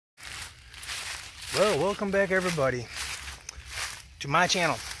Well, welcome back everybody to my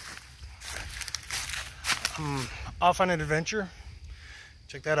channel. I'm off on an adventure.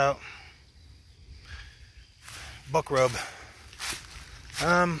 Check that out. Buck rub.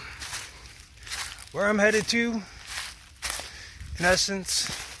 Where I'm headed to, in essence,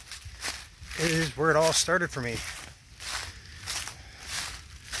 is where it all started for me.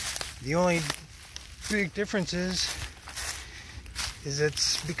 The only big difference is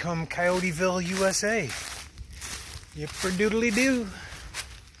it's become Coyoteville, USA. Yipper-doodly doo.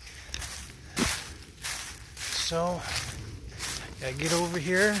 So, gotta get over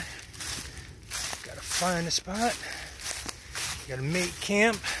here. Gotta find a spot. Gotta make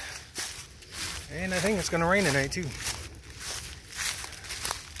camp. And I think it's gonna rain tonight too.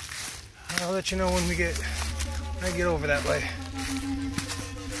 I'll let you know when I get over that way.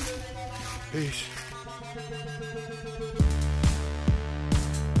 Peace.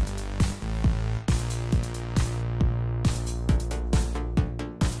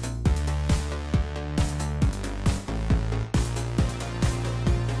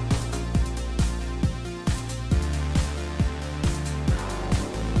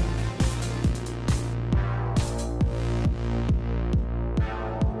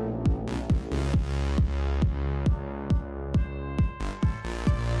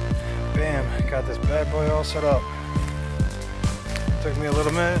 Bam, got this bad boy all set up. Took me a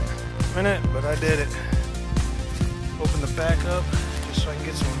little minute, but I did it. Open the back up just so I can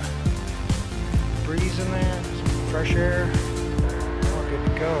get some breeze in there, some fresh air. All good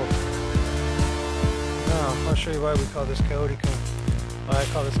to go. Now, I'll show you why we call this why I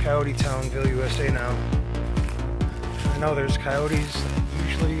call this Coyote Townville, USA now. I know there's coyotes that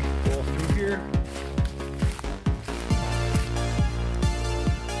usually roll through here.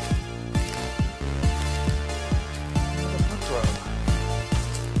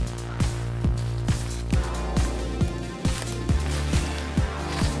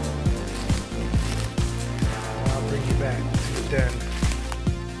 Back to the den.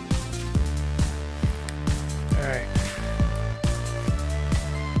 Alright.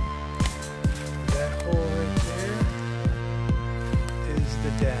 That hole right there is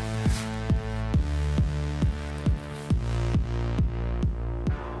the den.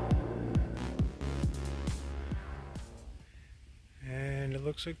 And it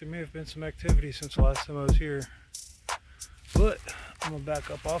looks like there may have been some activity since the last time I was here. But I'm gonna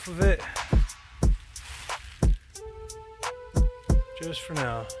back up off of it. Just for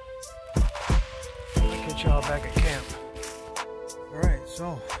now. I'll get y'all back at camp. Alright,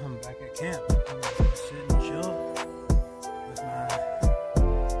 so I'm back at camp. I'm gonna sit and chill with my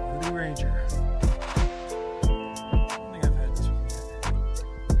Blue Ranger. I don't think I've had this one yet.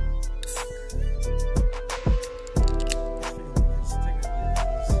 It's technically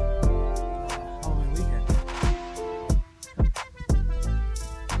Halloween weekend.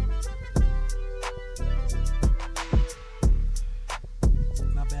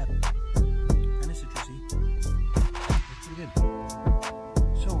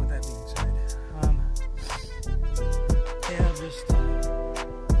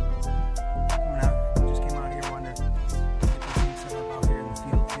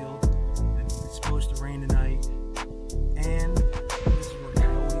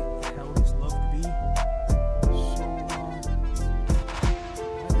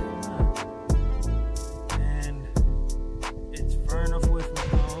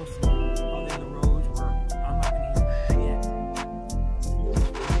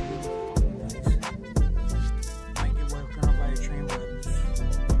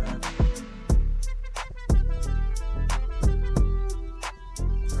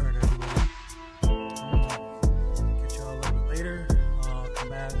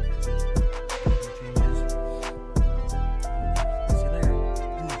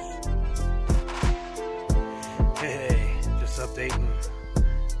 Updating.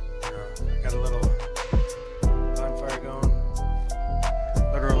 Got a little bonfire going.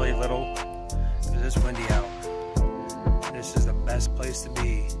 Literally little, because it's windy out. This is the best place to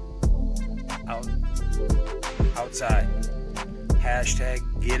be. Outside. Hashtag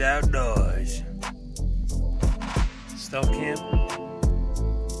get outdoors. Stealth camp,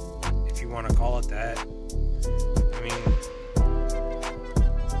 if you want to call it that. I mean,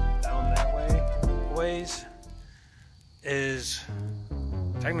 down that ways is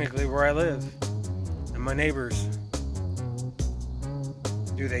technically where I live and my neighbors.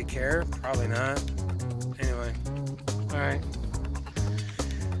 Do they care? Probably not. Anyway, alright.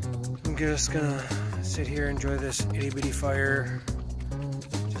 I'm just gonna sit here and enjoy this itty bitty fire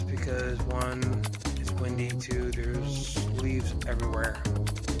just because one, it's windy, two, there's leaves everywhere.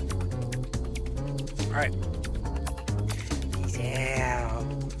 Alright. Yeah.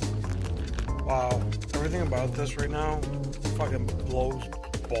 Wow. Everything about this right now fucking blows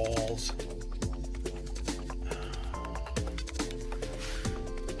balls.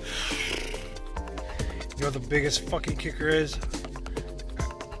 You know what the biggest fucking kicker is?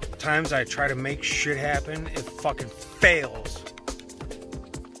 Times I try to make shit happen, it fucking fails.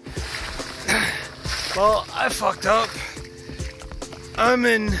 Well, I fucked up. I'm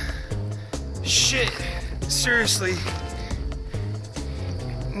in shit. Seriously.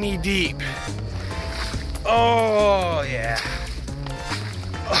 Knee deep. Oh, yeah.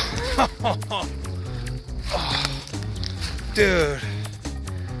 Oh, dude.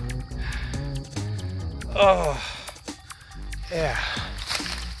 Oh, yeah.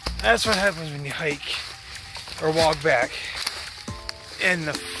 That's what happens when you hike or walk back in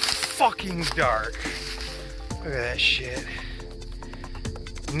the fucking dark. Look at that shit.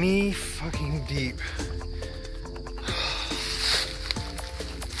 Knee fucking deep.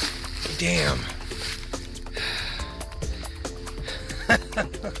 Damn.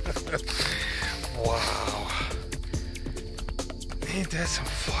 Wow. Ain't that some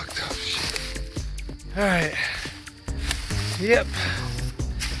fucked up shit? Alright. Yep.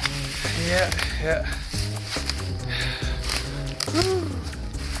 Yeah.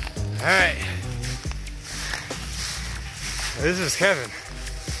 Alright. This is Kevin.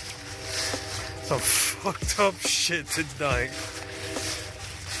 Some fucked up shit tonight.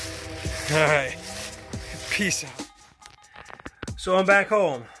 Alright. Peace out. So I'm back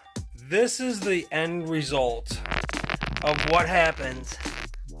home. This is the end result of what happens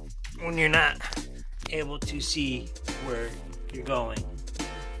when you're not able to see where you're going.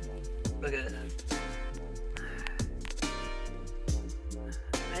 Look at that.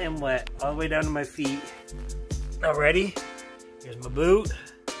 I am wet all the way down to my feet. Now ready? Here's my boot.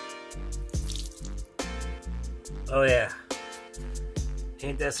 Oh yeah.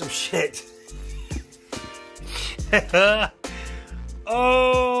 Ain't that some shit?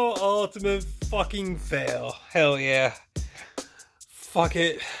 Oh, ultimate fucking fail. Hell yeah. Fuck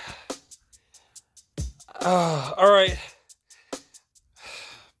it. Alright.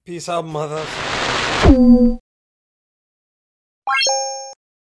 Peace out, mother.